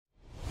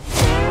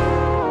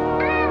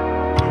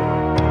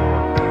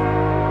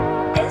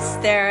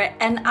there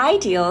an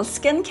ideal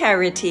skincare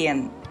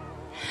routine?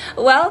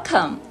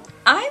 Welcome!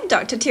 I'm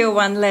Dr. Teo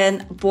Wan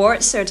Lin,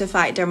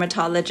 board-certified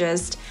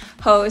dermatologist,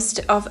 host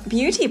of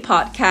beauty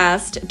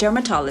podcast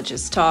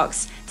Dermatologist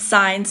Talks,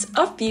 Science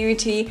of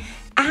Beauty,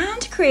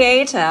 and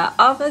creator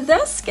of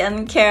the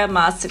Skincare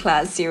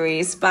Masterclass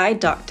series by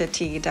Dr.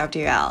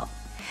 TWL.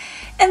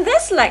 In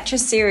this lecture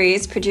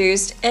series,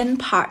 produced in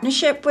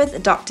partnership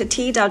with Dr.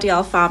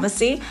 TWL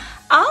Pharmacy,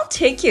 I'll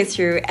take you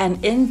through an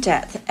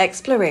in-depth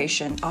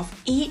exploration of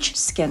each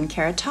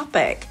skincare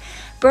topic,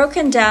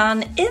 broken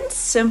down in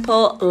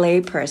simple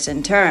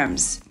layperson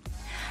terms.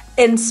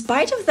 In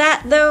spite of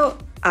that, though,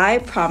 I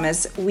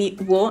promise we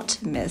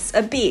won't miss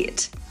a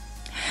beat.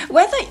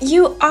 Whether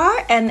you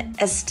are an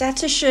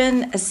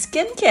esthetician, a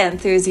skincare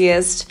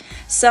enthusiast,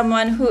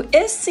 someone who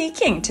is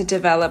seeking to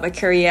develop a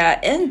career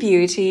in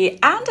beauty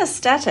and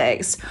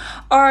aesthetics,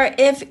 or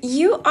if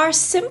you are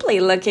simply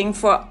looking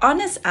for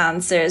honest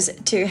answers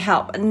to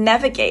help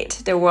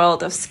navigate the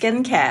world of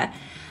skincare,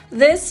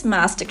 this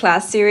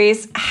masterclass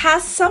series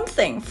has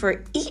something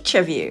for each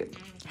of you.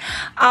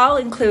 I'll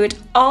include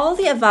all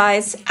the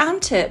advice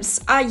and tips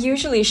I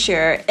usually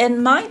share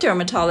in my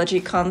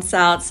dermatology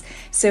consults,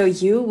 so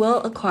you will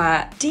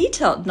acquire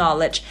detailed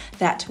knowledge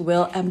that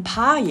will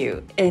empower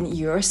you in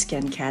your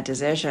skincare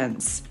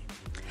decisions.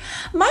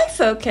 My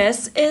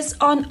focus is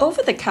on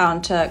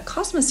over-the-counter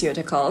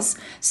cosmeceuticals,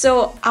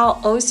 so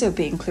I'll also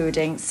be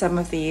including some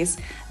of these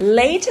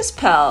latest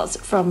pearls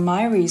from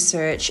my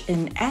research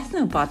in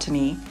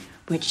ethnobotany,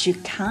 which you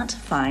can't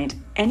find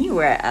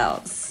anywhere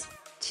else.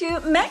 To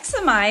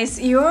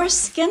maximize your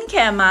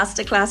skincare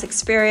masterclass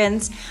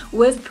experience,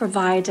 we've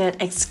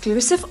provided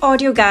exclusive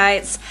audio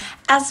guides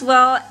as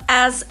well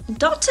as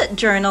dotted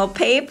journal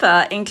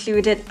paper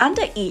included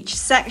under each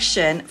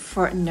section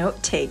for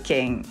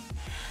note-taking.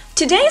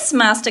 Today's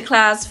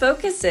masterclass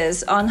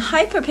focuses on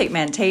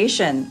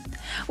hyperpigmentation.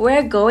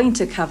 We're going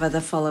to cover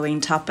the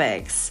following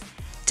topics: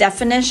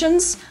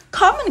 definitions,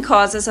 common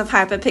causes of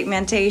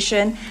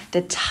hyperpigmentation,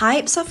 the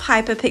types of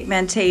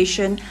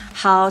hyperpigmentation,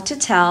 how to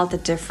tell the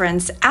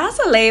difference as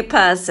a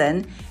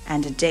layperson,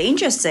 and the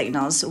danger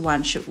signals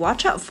one should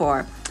watch out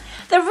for.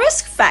 The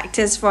risk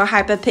factors for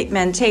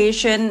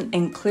hyperpigmentation,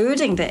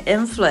 including the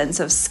influence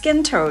of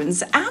skin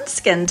tones and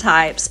skin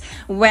types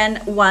when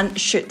one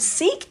should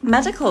seek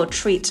medical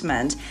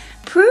treatment,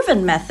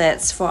 proven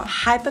methods for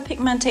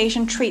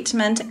hyperpigmentation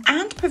treatment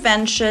and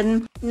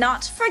prevention,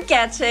 not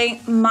forgetting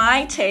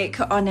my take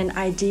on an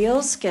ideal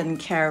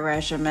skincare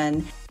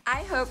regimen.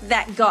 I hope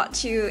that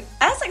got you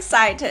as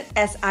excited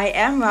as I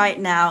am right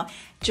now.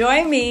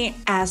 Join me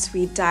as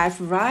we dive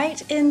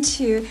right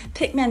into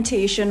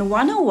Pigmentation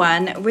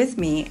 101 with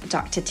me,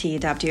 Dr.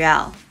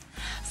 TWL.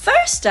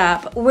 First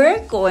up,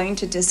 we're going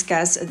to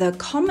discuss the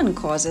common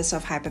causes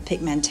of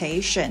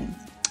hyperpigmentation.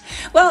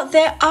 Well,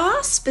 there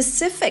are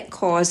specific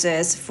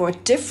causes for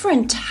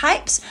different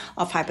types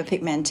of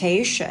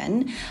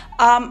hyperpigmentation.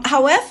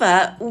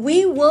 However,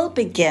 we will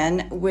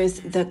begin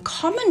with the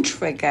common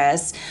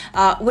triggers,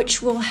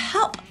 which will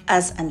help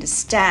us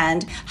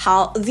understand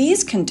how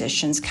these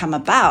conditions come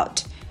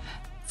about.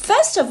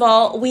 First of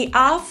all, we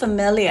are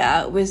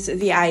familiar with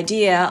the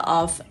idea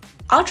of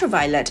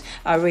ultraviolet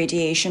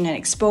radiation and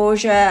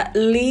exposure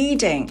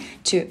leading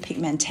to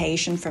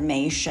pigmentation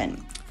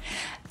formation.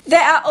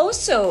 There are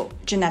also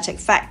genetic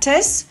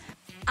factors.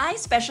 I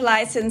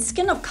specialize in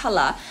skin of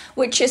color,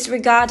 which is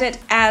regarded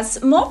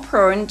as more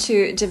prone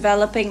to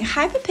developing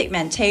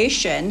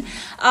hyperpigmentation,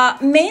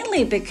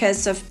 mainly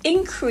because of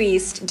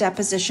increased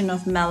deposition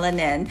of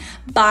melanin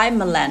by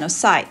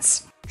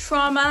melanocytes.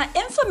 Trauma,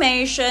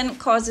 inflammation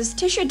causes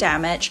tissue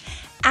damage,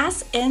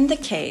 as in the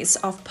case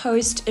of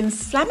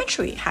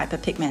post-inflammatory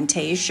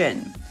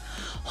hyperpigmentation.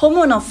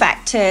 Hormonal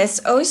factors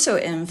also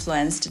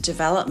influence the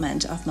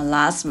development of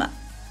melasma.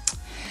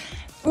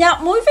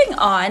 Now, moving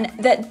on,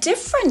 the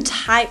different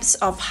types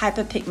of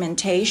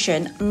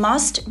hyperpigmentation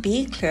must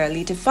be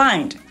clearly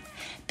defined.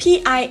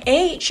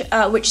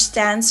 PIH, which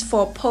stands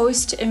for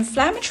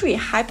post-inflammatory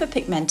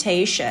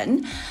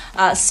hyperpigmentation,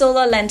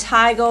 solar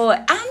lentigo,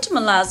 and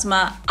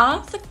melasma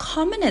are the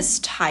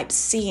commonest types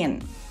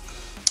seen.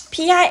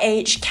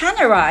 PIH can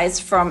arise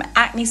from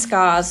acne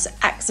scars,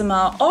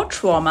 eczema, or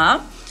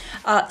trauma.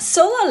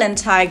 Solar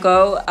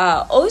lentigo,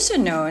 also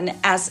known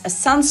as a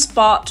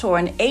sunspot or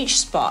an age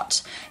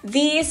spot,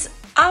 these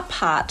are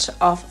part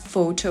of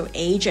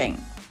photoaging.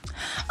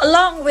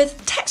 Along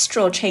with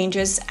textural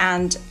changes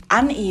and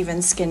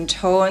uneven skin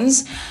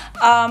tones,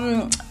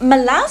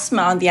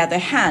 melasma, on the other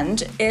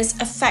hand, is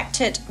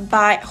affected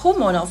by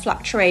hormonal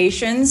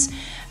fluctuations,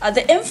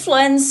 the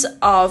influence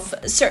of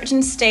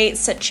certain states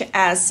such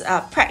as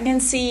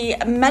pregnancy,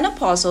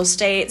 menopausal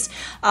states,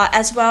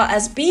 as well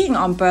as being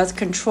on birth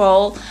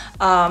control,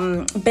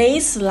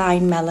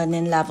 baseline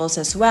melanin levels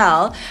as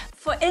well.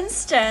 For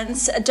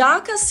instance,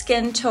 darker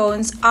skin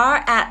tones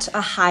are at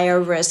a higher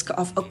risk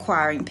of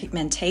acquiring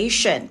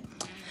pigmentation.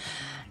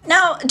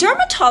 Now,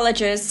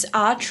 dermatologists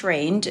are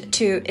trained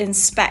to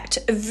inspect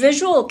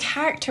visual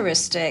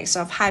characteristics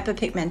of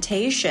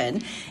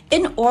hyperpigmentation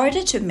in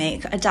order to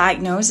make a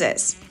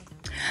diagnosis.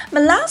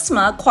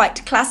 Melasma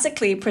quite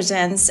classically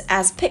presents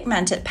as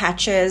pigmented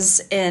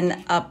patches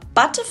in a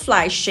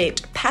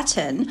butterfly-shaped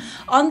pattern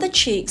on the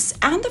cheeks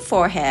and the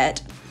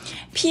forehead.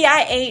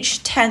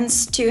 PIH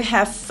tends to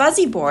have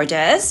fuzzy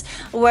borders,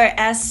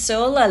 whereas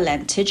solar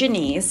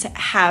lentigines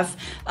have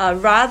a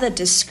rather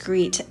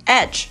discrete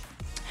edge.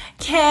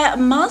 Care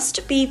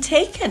must be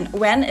taken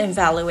when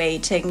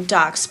evaluating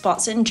dark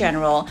spots in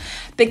general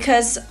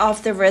because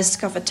of the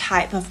risk of a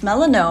type of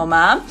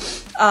melanoma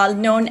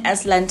known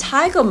as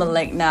lentigo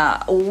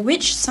maligna,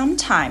 which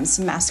sometimes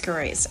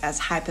masquerades as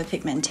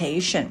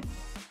hyperpigmentation.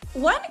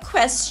 One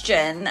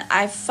question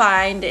I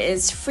find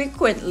is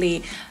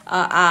frequently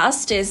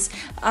asked is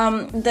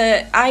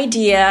the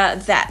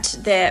idea that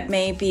there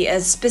may be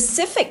a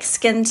specific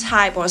skin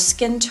type or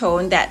skin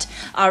tone that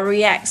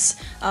reacts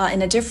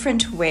in a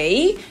different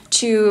way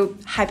to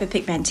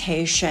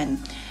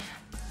hyperpigmentation.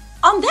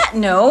 On that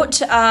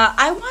note,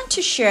 I want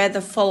to share the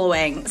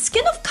following.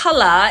 Skin of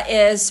color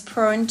is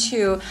prone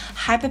to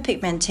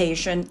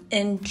hyperpigmentation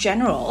in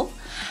general.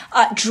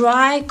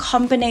 Dry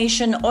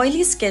combination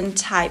oily skin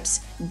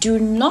types do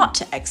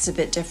not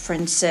exhibit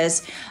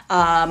differences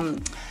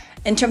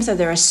in terms of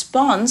the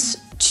response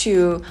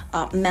to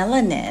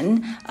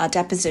melanin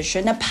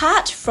deposition,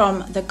 apart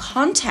from the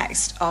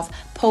context of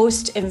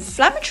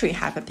post-inflammatory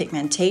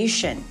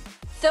hyperpigmentation.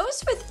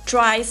 Those with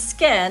dry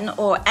skin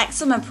or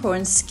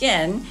eczema-prone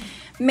skin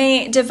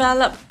may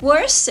develop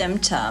worse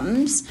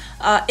symptoms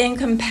in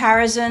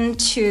comparison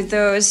to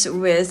those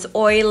with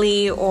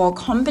oily or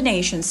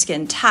combination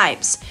skin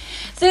types.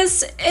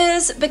 This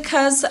is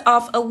because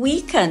of a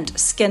weakened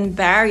skin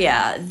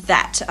barrier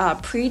that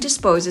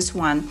predisposes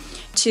one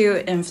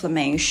to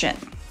inflammation.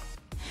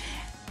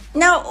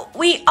 Now,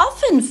 we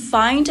often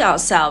find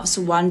ourselves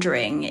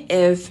wondering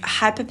if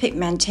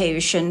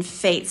hyperpigmentation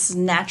fades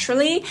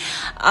naturally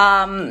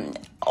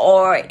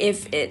or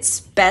if it's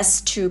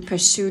best to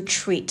pursue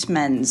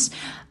treatments.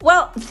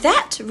 Well,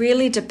 that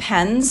really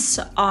depends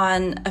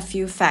on a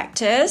few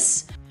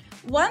factors.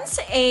 One's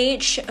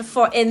age,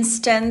 for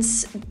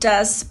instance,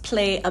 does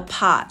play a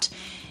part.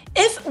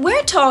 If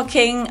we're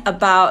talking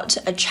about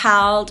a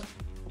child,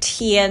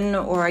 teen,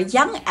 or a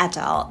young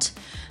adult,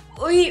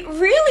 we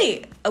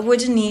really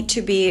wouldn't need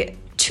to be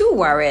too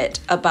worried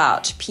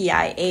about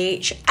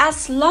PIH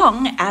as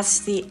long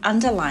as the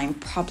underlying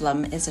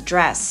problem is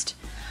addressed.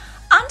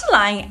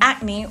 Underlying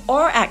acne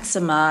or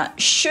eczema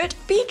should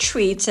be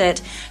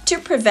treated to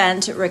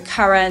prevent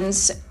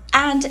recurrence,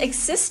 and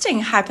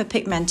existing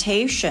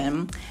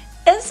hyperpigmentation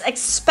is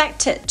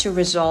expected to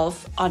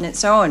resolve on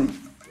its own.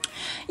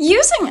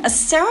 Using a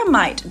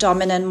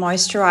ceramide-dominant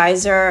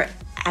moisturizer,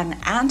 an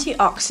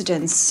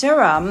antioxidant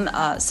serum,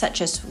 such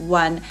as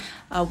one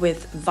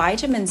with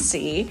vitamin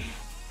C,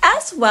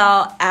 as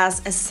well as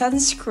a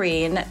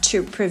sunscreen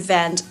to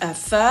prevent a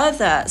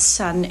further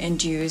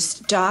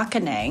sun-induced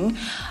darkening.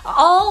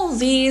 All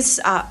these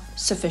are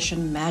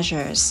sufficient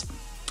measures.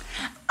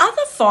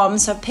 Other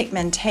forms of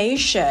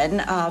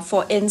pigmentation,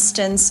 for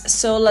instance,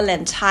 solar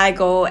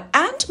lentigo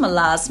and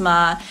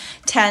melasma,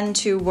 tend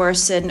to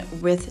worsen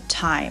with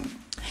time.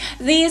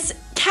 These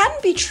can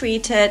be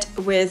treated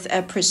with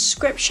a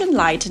prescription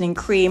lightening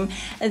cream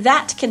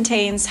that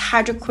contains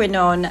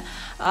hydroquinone,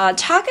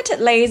 targeted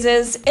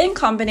lasers in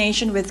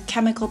combination with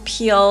chemical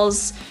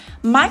peels,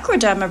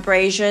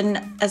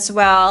 microdermabrasion as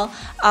well.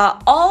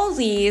 All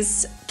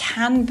these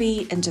can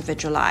be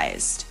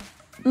individualized.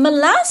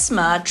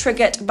 Melasma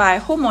triggered by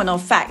hormonal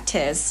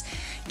factors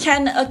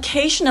can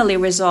occasionally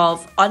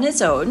resolve on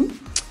its own.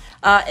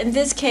 In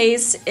this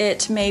case,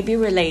 it may be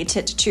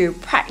related to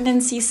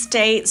pregnancy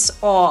states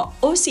or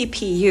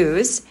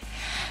OCPUs.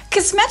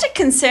 Cosmetic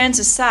concerns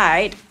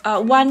aside,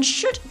 one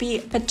should be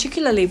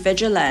particularly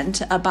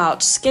vigilant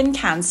about skin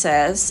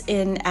cancers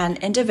in an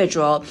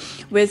individual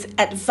with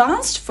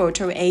advanced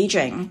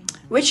photoaging,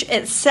 which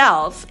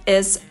itself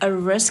is a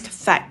risk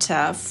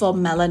factor for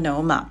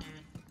melanoma.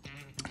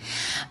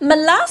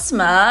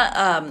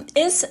 Melasma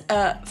is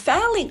a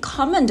fairly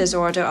common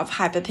disorder of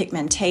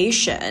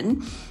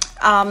hyperpigmentation,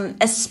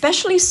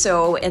 especially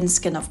so in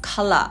skin of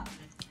color.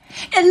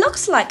 It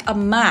looks like a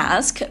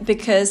mask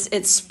because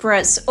it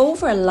spreads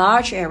over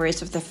large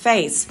areas of the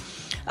face,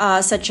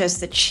 such as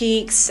the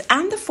cheeks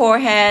and the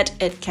forehead.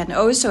 It can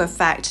also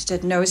affect the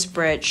nose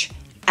bridge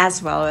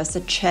as well as the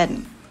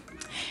chin.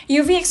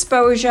 UV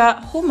exposure,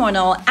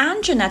 hormonal,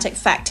 and genetic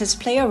factors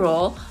play a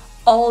role,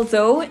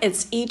 although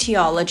its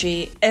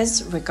etiology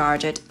is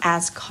regarded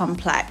as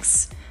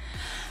complex.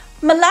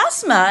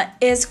 Melasma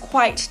is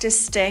quite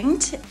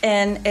distinct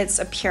in its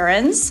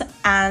appearance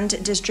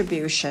and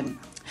distribution.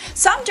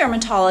 Some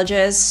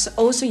dermatologists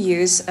also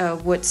use a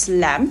Wood's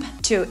lamp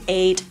to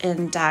aid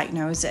in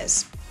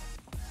diagnosis.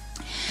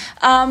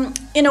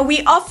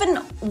 We often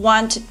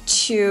want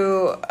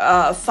to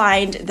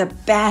find the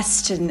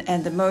best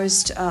and the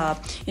most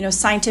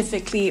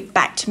scientifically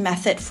backed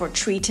method for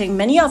treating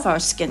many of our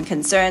skin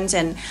concerns,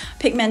 and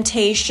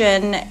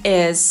pigmentation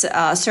is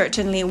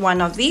certainly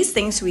one of these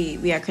things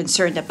we are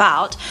concerned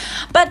about.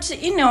 But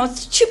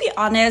to be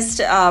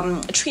honest,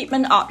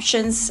 treatment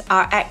options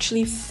are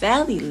actually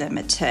fairly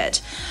limited.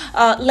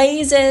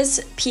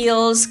 Lasers,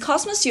 peels,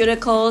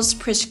 cosmeceuticals,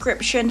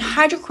 prescription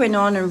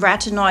hydroquinone, and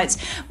retinoids,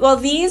 well,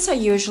 these are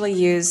usually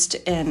used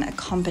in a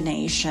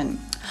combination.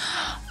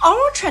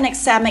 Oral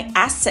tranexamic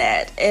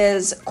acid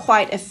is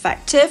quite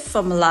effective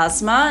for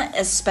melasma,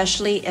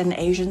 especially in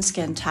Asian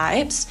skin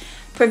types.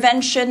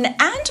 Prevention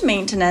and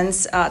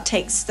maintenance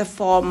takes the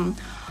form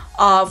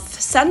of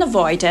sun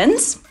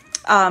avoidance.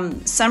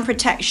 Sun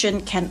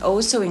protection can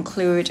also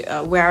include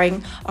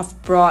wearing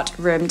of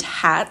broad-rimmed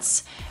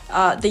hats,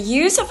 the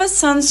use of a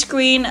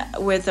sunscreen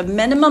with a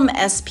minimum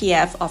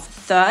SPF of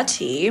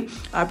 30,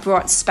 a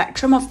broad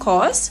spectrum of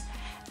course,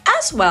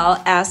 as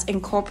well as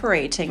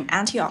incorporating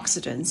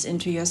antioxidants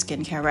into your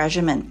skincare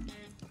regimen.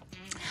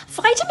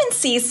 Vitamin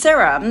C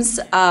serums,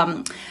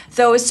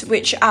 those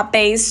which are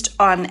based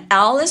on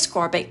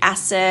L-ascorbic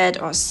acid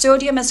or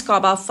sodium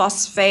ascorbyl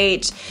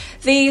phosphate,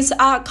 these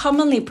are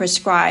commonly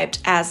prescribed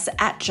as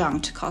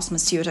adjunct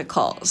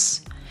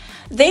cosmeceuticals.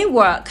 They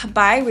work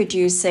by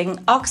reducing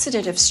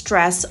oxidative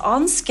stress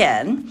on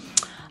skin,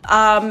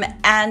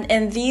 and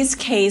in these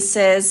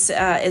cases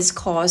is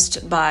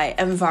caused by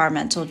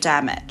environmental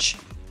damage.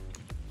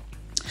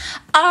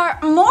 Are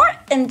more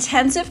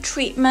intensive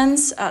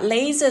treatments,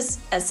 lasers,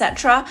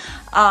 etc.,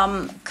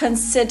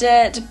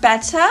 considered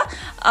better,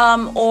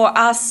 or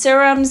are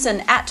serums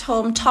and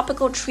at-home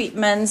topical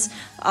treatments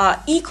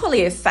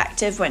equally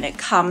effective when it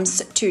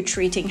comes to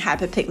treating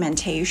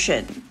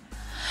hyperpigmentation?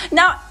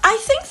 Now, I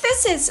think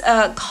this is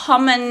a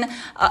common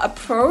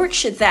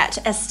approach that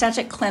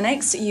aesthetic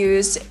clinics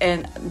use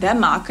in their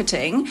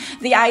marketing.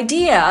 The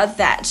idea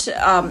that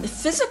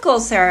physical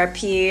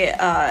therapy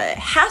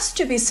has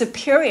to be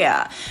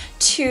superior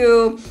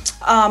to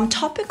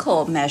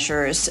topical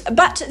measures.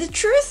 But the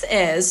truth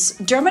is,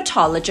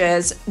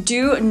 dermatologists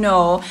do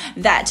know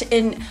that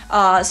in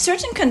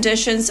certain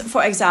conditions,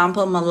 for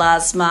example,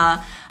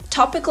 melasma,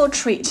 topical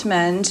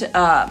treatment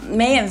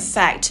may in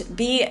fact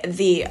be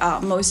the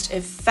most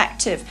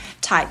effective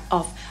type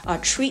of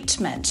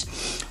treatment.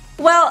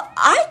 Well,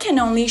 I can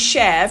only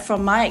share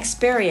from my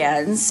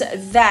experience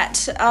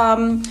that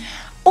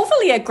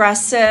overly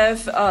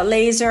aggressive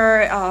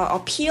laser or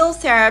peel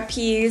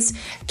therapies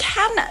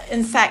can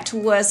in fact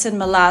worsen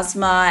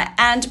melasma,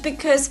 and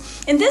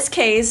because in this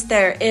case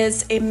there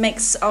is a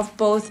mix of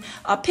both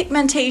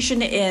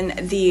pigmentation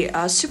in the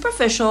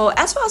superficial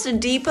as well as the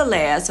deeper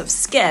layers of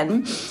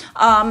skin,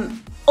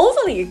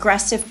 overly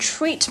aggressive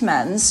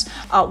treatments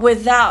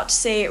without,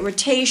 say,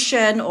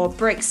 rotation or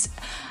bricks,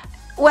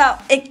 well,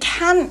 it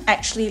can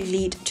actually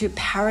lead to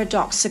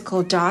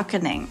paradoxical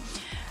darkening.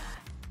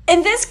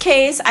 In this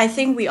case, I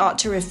think we ought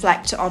to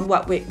reflect on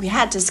what we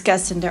had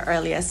discussed in the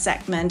earlier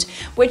segment,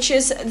 which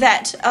is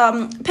that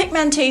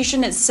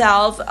pigmentation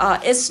itself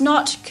is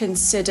not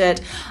considered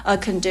a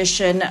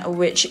condition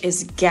which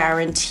is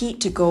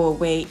guaranteed to go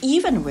away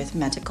even with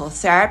medical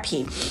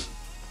therapy.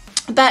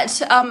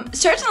 But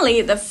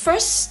certainly the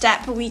first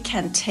step we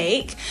can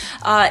take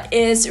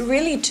is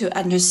really to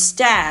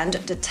understand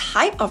the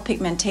type of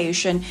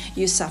pigmentation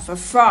you suffer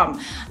from.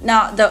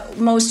 Now, the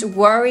most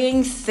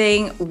worrying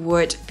thing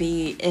would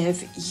be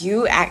if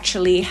you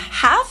actually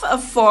have a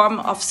form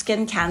of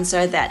skin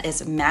cancer that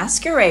is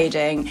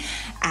masquerading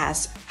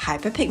as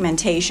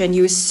hyperpigmentation.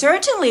 You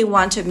certainly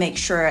want to make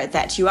sure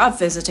that you are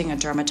visiting a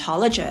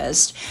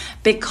dermatologist,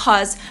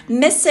 because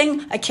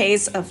missing a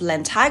case of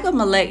lentigo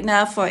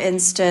maligna, for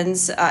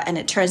instance, and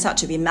it turns out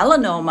to be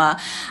melanoma,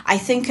 I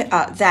think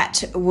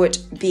that would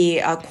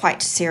be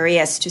quite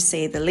serious, to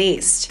say the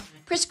least.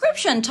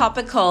 Prescription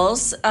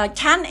topicals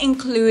can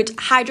include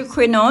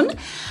hydroquinone,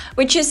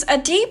 which is a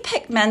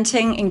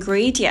depigmenting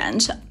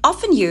ingredient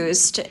often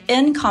used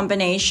in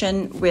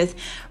combination with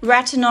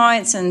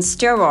retinoids and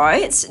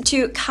steroids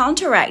to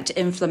counteract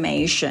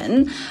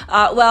inflammation.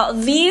 Well,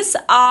 these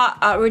are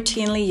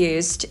routinely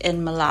used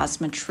in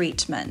melasma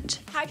treatment.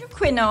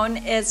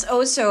 Hydroquinone is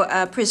also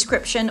a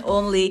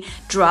prescription-only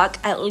drug,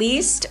 at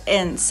least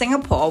in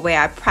Singapore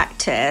where I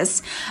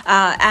practice,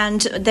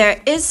 and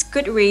there is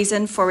good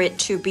reason for it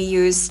to be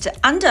used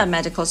under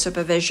medical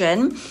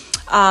supervision.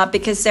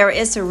 Because there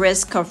is a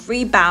risk of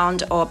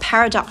rebound or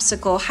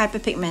paradoxical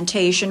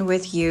hyperpigmentation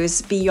with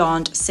use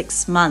beyond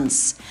 6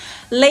 months.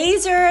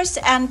 Lasers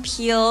and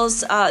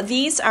peels,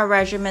 these are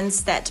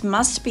regimens that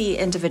must be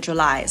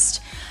individualized.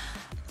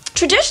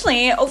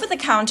 Traditionally,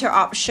 over-the-counter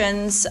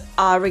options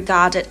are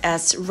regarded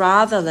as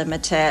rather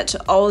limited,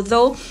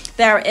 although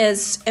there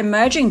is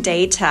emerging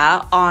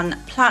data on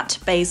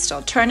plant-based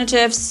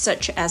alternatives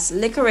such as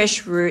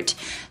licorice root,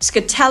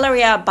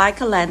 Scutellaria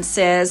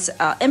bicalensis,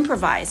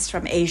 improvised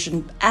from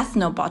Asian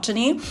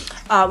ethnobotany,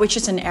 which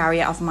is an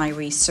area of my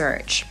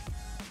research.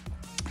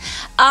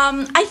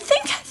 I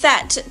think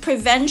that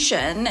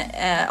prevention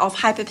of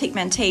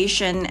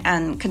hyperpigmentation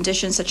and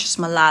conditions such as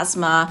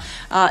melasma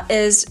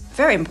is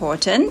very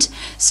important.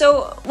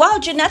 So while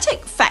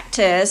genetic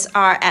factors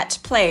are at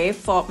play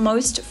for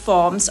most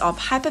forms of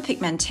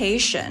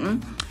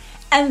hyperpigmentation,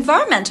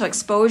 environmental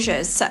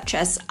exposures such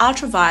as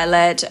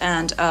ultraviolet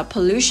and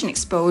pollution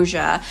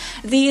exposure,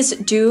 these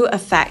do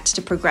affect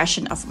the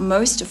progression of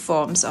most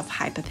forms of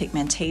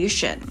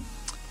hyperpigmentation.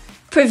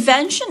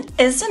 Prevention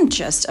isn't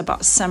just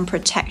about sun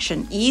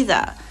protection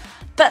either,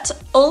 but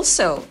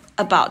also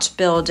about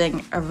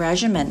building a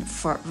regimen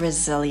for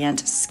resilient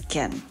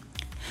skin.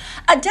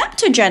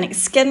 Adaptogenic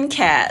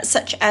skincare,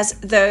 such as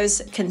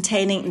those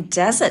containing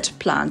desert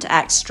plant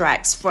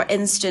extracts, for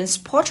instance,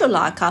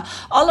 Portulaca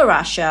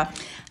oleracea,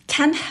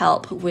 can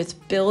help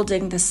with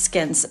building the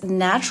skin's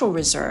natural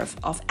reserve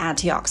of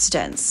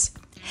antioxidants.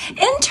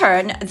 In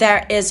turn,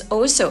 there is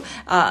also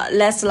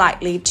less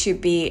likely to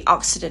be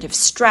oxidative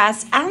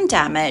stress and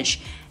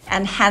damage,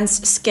 and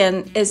hence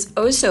skin is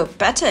also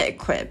better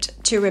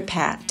equipped to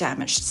repair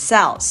damaged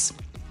cells.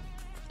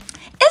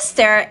 Is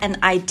there an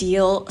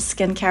ideal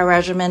skincare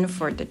regimen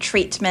for the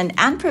treatment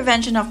and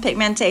prevention of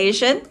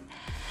pigmentation?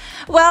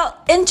 Well,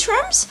 in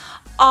terms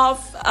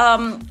of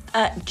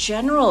a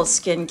general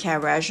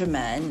skincare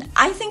regimen,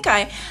 I think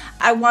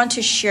I want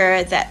to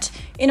share that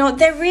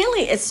there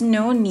really is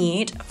no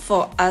need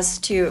for us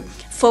to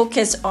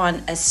focus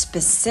on a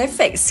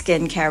specific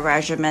skincare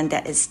regimen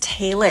that is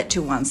tailored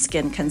to one's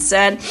skin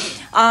concern.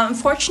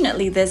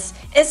 Unfortunately, this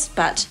is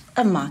but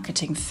a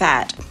marketing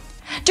fad.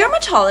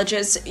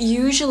 Dermatologists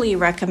usually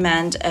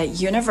recommend a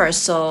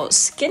universal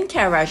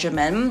skincare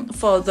regimen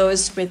for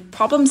those with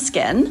problem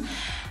skin.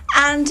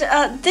 And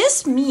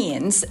this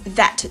means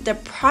that the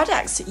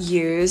products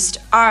used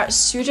are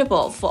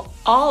suitable for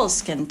all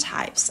skin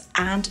types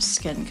and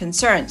skin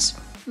concerns.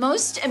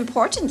 Most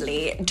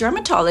importantly,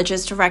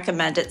 dermatologists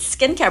recommended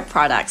skincare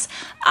products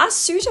are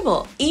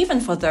suitable even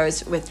for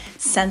those with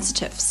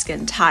sensitive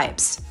skin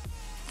types.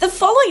 The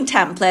following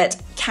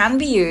template can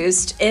be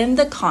used in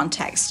the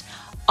context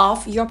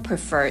of your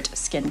preferred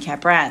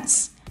skincare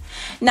brands.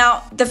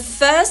 Now, the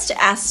first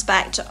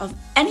aspect of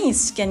any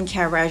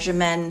skincare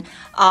regimen,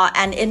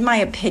 and in my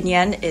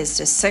opinion is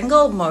the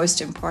single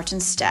most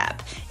important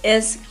step,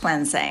 is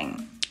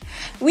cleansing.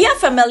 We are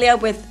familiar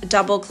with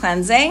double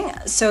cleansing,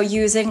 so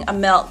using a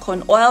milk or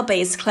an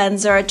oil-based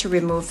cleanser to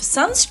remove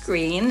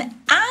sunscreen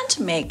and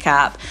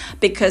makeup,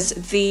 because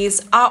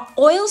these are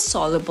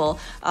oil-soluble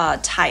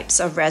types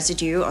of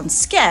residue on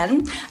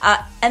skin,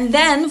 and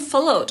then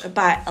followed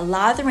by a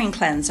lathering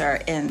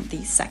cleanser in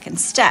the second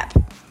step.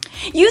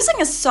 Using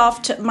a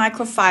soft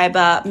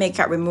microfiber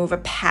makeup remover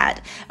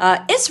pad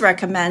is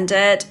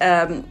recommended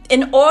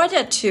in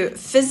order to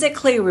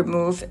physically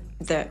remove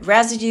the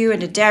residue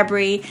and the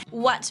debris.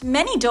 What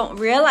many don't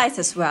realize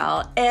as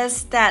well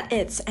is that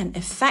it's an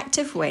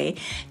effective way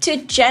to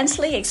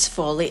gently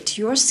exfoliate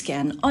your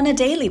skin on a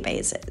daily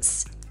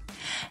basis.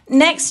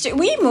 Next,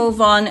 we move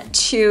on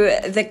to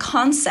the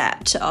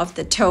concept of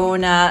the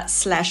toner /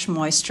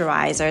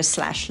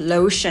 moisturizer /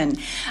 lotion.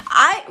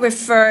 I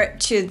refer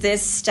to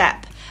this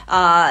step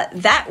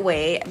that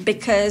way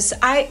because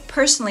I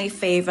personally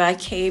favor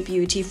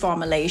K-beauty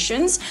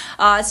formulations,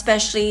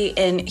 especially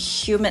in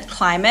humid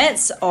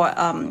climates or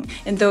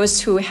in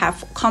those who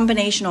have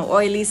combination of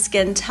oily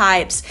skin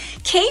types.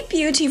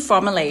 K-beauty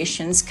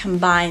formulations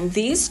combine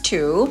these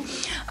two,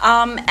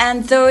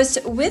 and those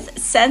with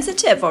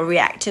sensitive or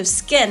reactive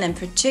skin in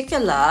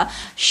particular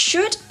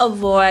should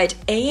avoid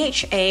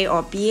AHA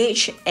or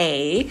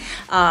BHA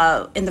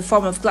in the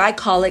form of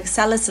glycolic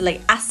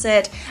salicylic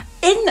acid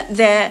in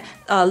their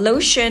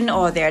lotion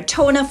or their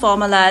toner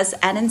formulas,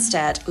 and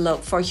instead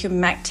look for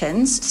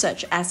humectants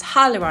such as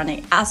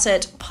hyaluronic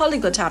acid,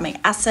 polyglutamic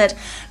acid,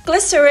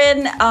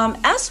 glycerin,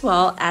 as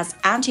well as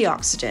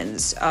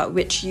antioxidants,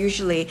 which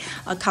usually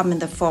come in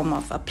the form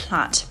of a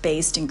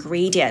plant-based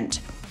ingredient.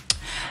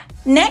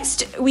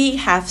 Next, we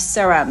have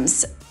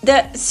serums.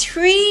 The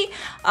three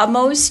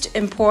most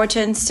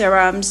important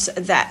serums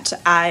that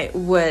I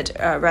would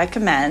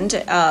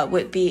recommend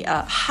would be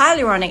a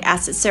hyaluronic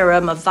acid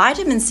serum, a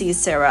vitamin C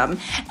serum,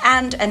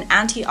 and an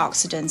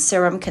antioxidant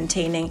serum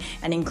containing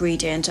an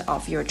ingredient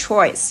of your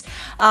choice.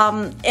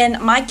 In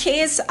my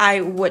case,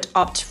 I would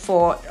opt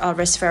for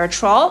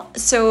resveratrol.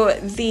 So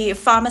the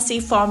pharmacy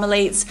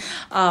formulates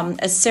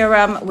a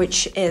serum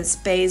which is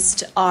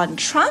based on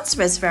trans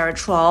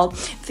resveratrol,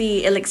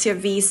 the Elixir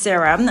V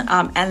serum,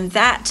 and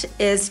that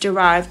is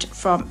derived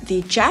from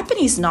the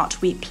Japanese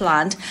knotweed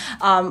plant,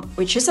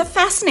 which is a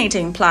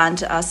fascinating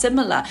plant,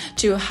 similar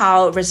to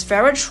how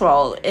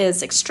resveratrol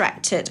is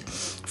extracted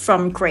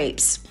from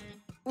grapes.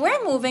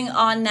 We're moving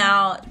on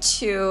now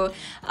to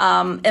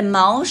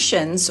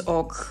emulsions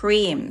or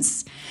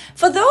creams.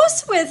 For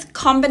those with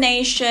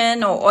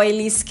combination or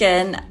oily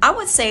skin, I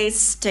would say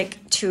stick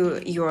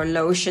to your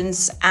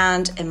lotions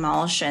and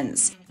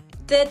emulsions.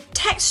 The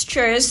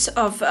textures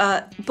of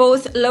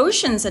both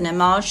lotions and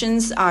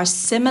emulsions are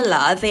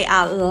similar. They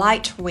are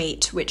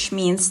lightweight, which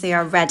means they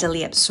are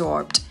readily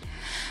absorbed.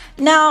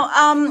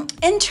 Now,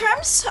 in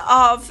terms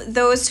of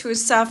those who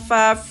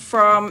suffer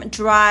from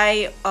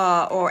dry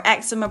or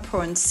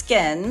eczema-prone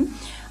skin,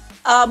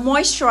 a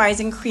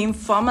moisturizing cream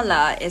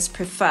formula is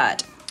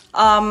preferred.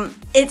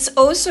 It's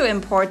also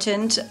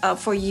important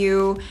for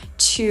you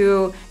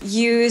to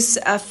use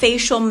a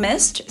facial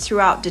mist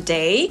throughout the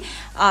day,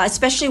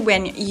 especially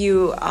when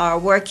you are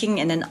working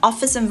in an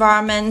office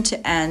environment,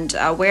 and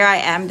where I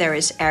am there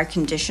is air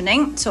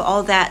conditioning, so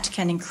all that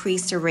can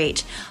increase the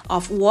rate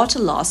of water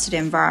loss to the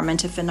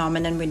environment, a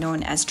phenomenon we know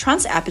as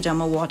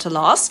transepidermal water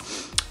loss.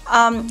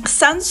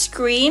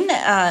 Sunscreen,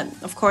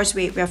 of course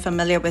we are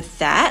familiar with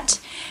that.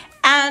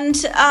 And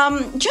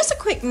just a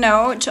quick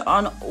note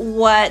on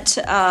what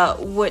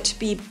would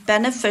be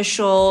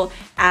beneficial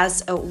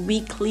as a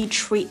weekly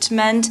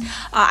treatment.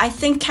 I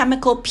think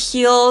chemical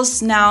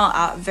peels now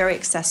are very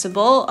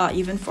accessible,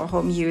 even for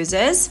home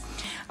users.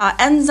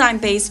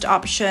 Enzyme-based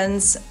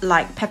options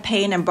like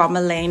papain and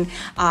bromelain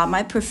are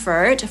my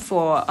preferred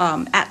for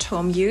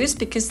at-home use,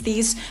 because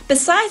these,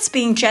 besides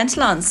being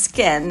gentle on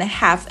skin,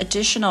 have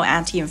additional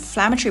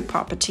anti-inflammatory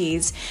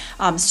properties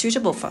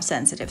suitable for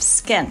sensitive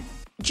skin.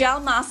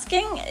 Gel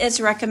masking is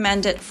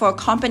recommended for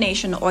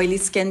combination oily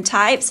skin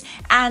types,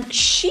 and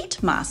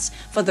sheet masks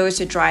for those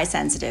with dry,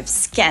 sensitive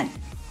skin.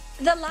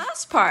 The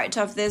last part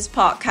of this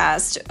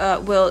podcast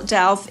will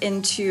delve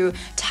into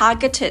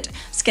targeted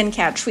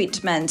skincare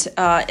treatment.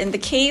 In the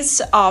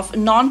case of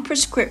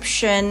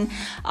non-prescription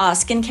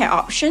skincare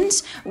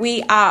options,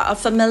 we are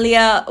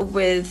familiar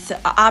with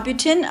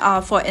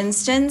Arbutin, for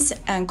instance,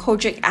 and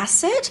kojic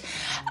acid.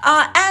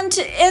 And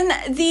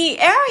in the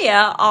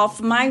area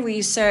of my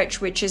research,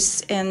 which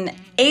is in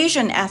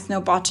Asian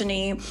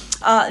ethnobotany,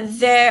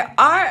 there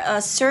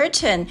are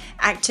certain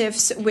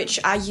actives which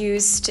are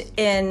used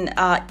in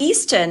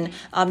Eastern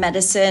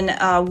medicine,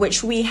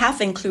 which we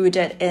have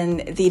included in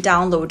the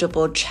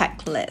downloadable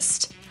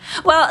checklist.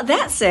 Well,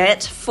 that's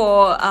it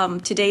for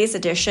today's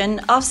edition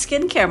of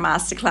Skincare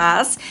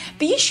Masterclass.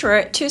 Be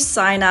sure to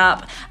sign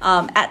up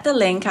at the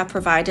link I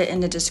provided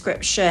in the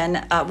description,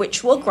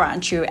 which will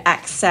grant you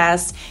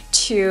access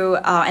to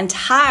our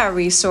entire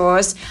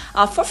resource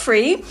for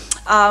free,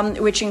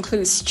 which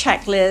includes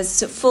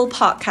checklists, full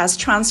podcast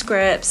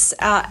transcripts,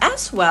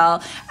 as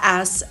well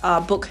as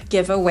book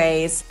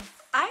giveaways.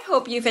 I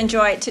hope you've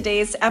enjoyed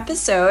today's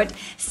episode.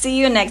 See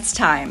you next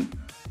time.